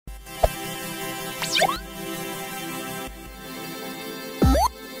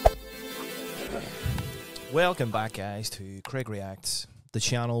Welcome back, guys, to Craig Reacts, the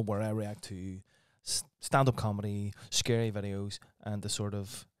channel where I react to stand-up comedy, scary videos, and the sort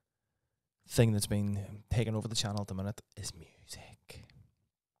of thing that's been taking over the channel at the minute is music.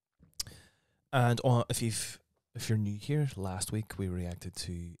 And if you're new here, last week we reacted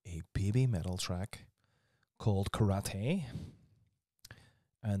to a Babymetal track called Karate,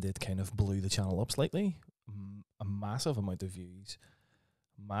 and it kind of blew the channel up slightly. A massive amount of views,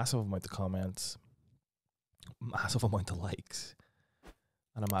 massive amount of comments, massive amount of likes,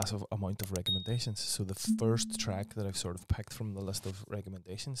 and a massive amount of recommendations. So the first track that I've sort of picked from the list of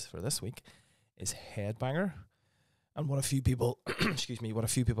recommendations for this week is Headbanger. And what a few people what a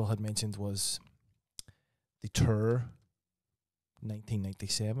few people had mentioned was the Tour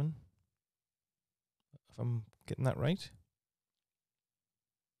 1997, if I'm getting that right.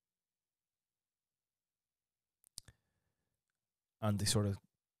 And they sort of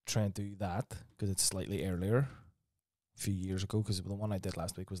try and do that because it's slightly earlier, a few years ago, because the one I did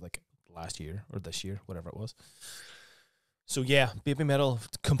last week was like last year or this year, whatever it was. So yeah, Babymetal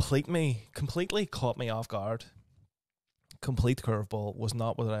completely caught me off guard. Complete curveball, was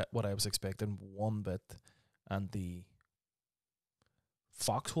not what I was expecting one bit. And the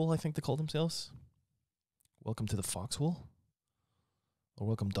Foxhole, I think they called themselves. Welcome to the Foxhole, or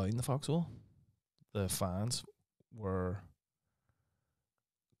welcome down the Foxhole. The fans were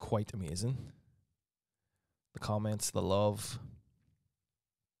quite amazing. The comments, the love.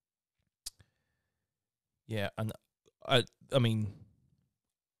 Yeah, and I mean,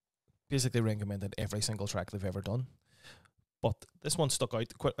 basically recommended every single track they've ever done. But this one stuck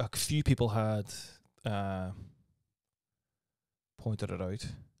out. Quite a few people had pointed it out.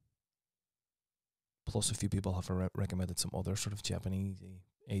 Plus a few people have recommended some other sort of Japanese,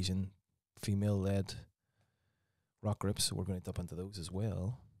 Asian, female-led rock groups, so we're going to dip into those as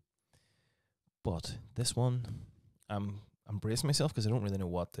well. But this one, I'm bracing myself because I don't really know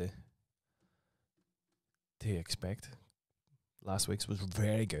what to expect. Last week's was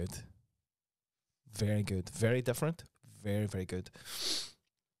very good. Very good. Very different. Very, very good.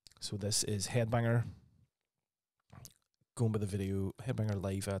 So this is Headbanger. Going by the video, Headbanger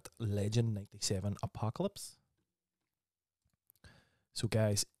live at Legend 97 Apocalypse. So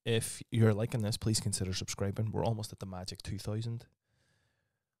guys, if you're liking this, please consider subscribing. We're almost at the magic 2,000.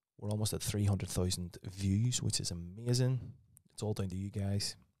 We're almost at 300,000 views, which is amazing. It's all down to you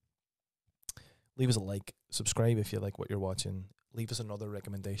guys. Leave us a like, subscribe if you like what you're watching. Leave us another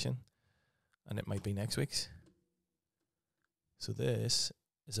recommendation, and it might be next week's. So this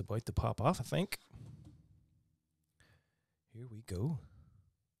is about to pop off, I think. Here we go.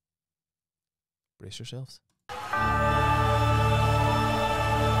 Brace yourselves.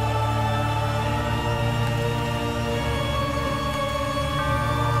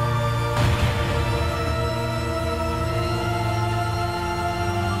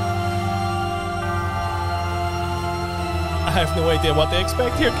 I have no idea what to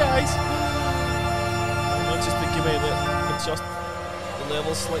expect here, guys. I might just give me adjust the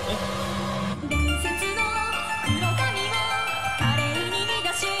levels slightly.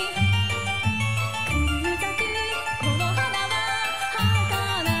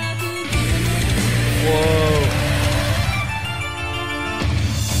 Whoa.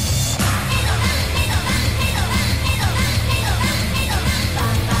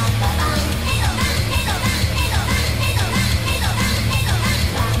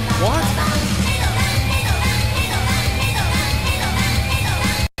 What?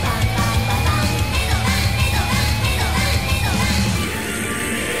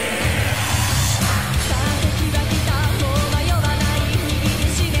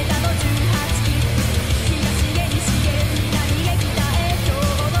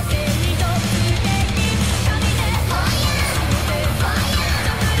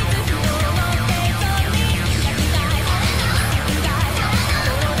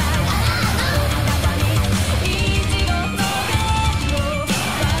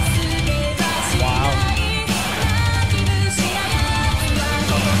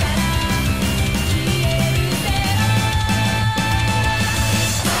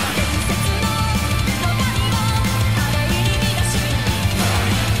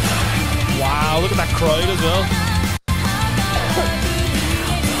 Look at that crowd as well.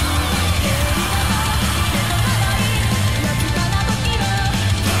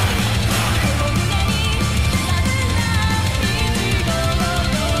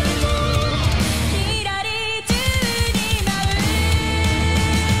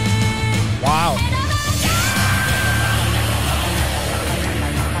 Wow.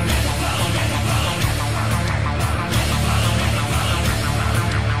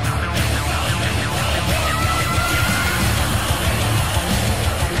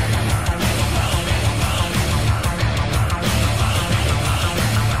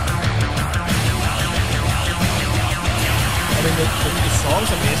 the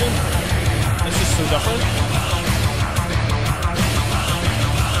song's amazing. It's just so different.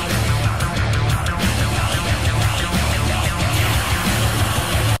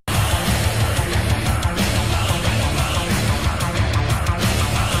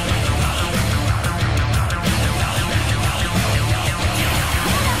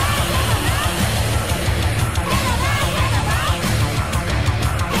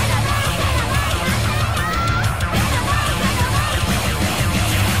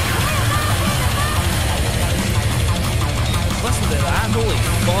 Holy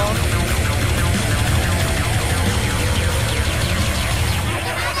fuck.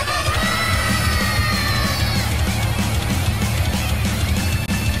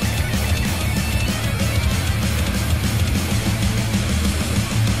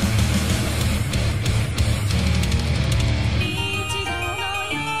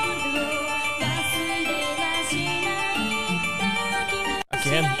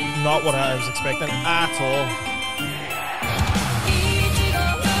 Again, not what I was expecting at all.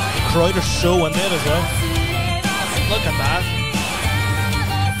 Crowd are so into it as well. Look at that.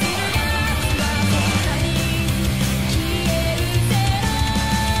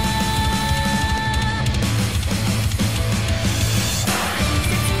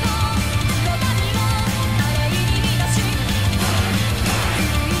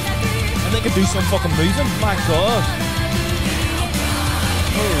 And they can do some fucking moving. My god.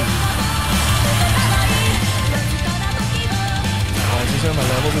 Oh. These are my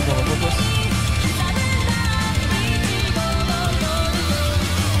levels we're going up with this.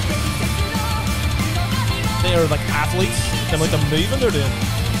 They are like athletes. The amount of moving they're doing.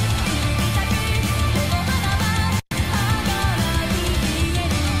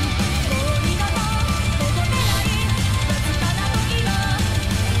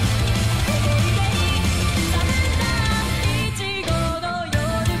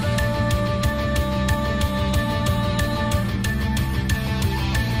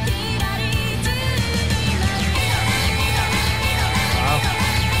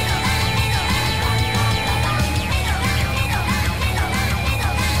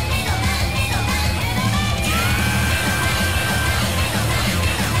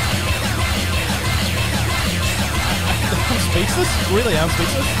 Speechless? Really, I'm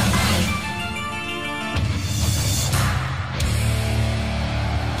speechless.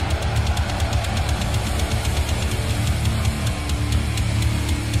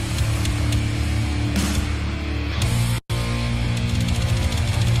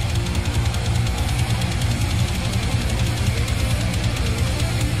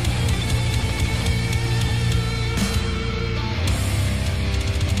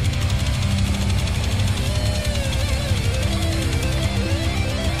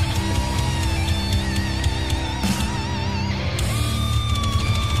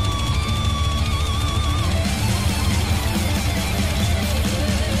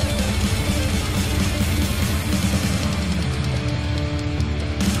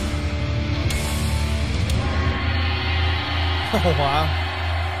 Oh, wow.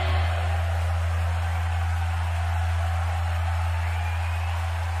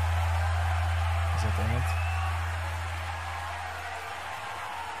 Is that it?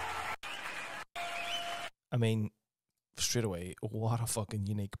 I mean, straight away, what a fucking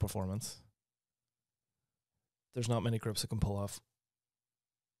unique performance. There's not many groups that can pull off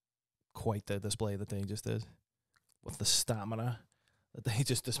quite the display that they just did. With the stamina that they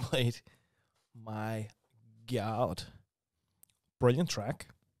just displayed. My God. Brilliant track.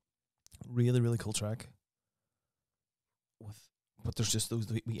 Really, really cool track. But there's just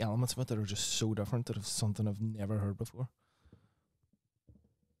those wee elements of it that are just so different that it's something I've never heard before.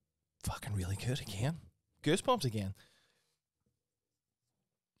 Fucking really good again. Goosebumps again.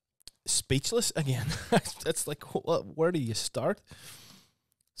 Speechless again. It's like, where do you start?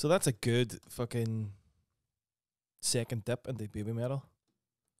 So that's a good fucking second dip into Babymetal.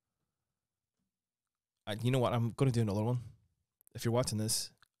 You know what? I'm going to do another one. If you're watching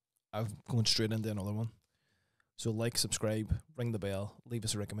this, I'm going straight into another one. So like, subscribe, ring the bell, leave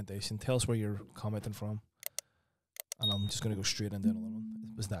us a recommendation, tell us where you're commenting from. And I'm just going to go straight into another one.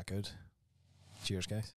 It was that good. Cheers, guys.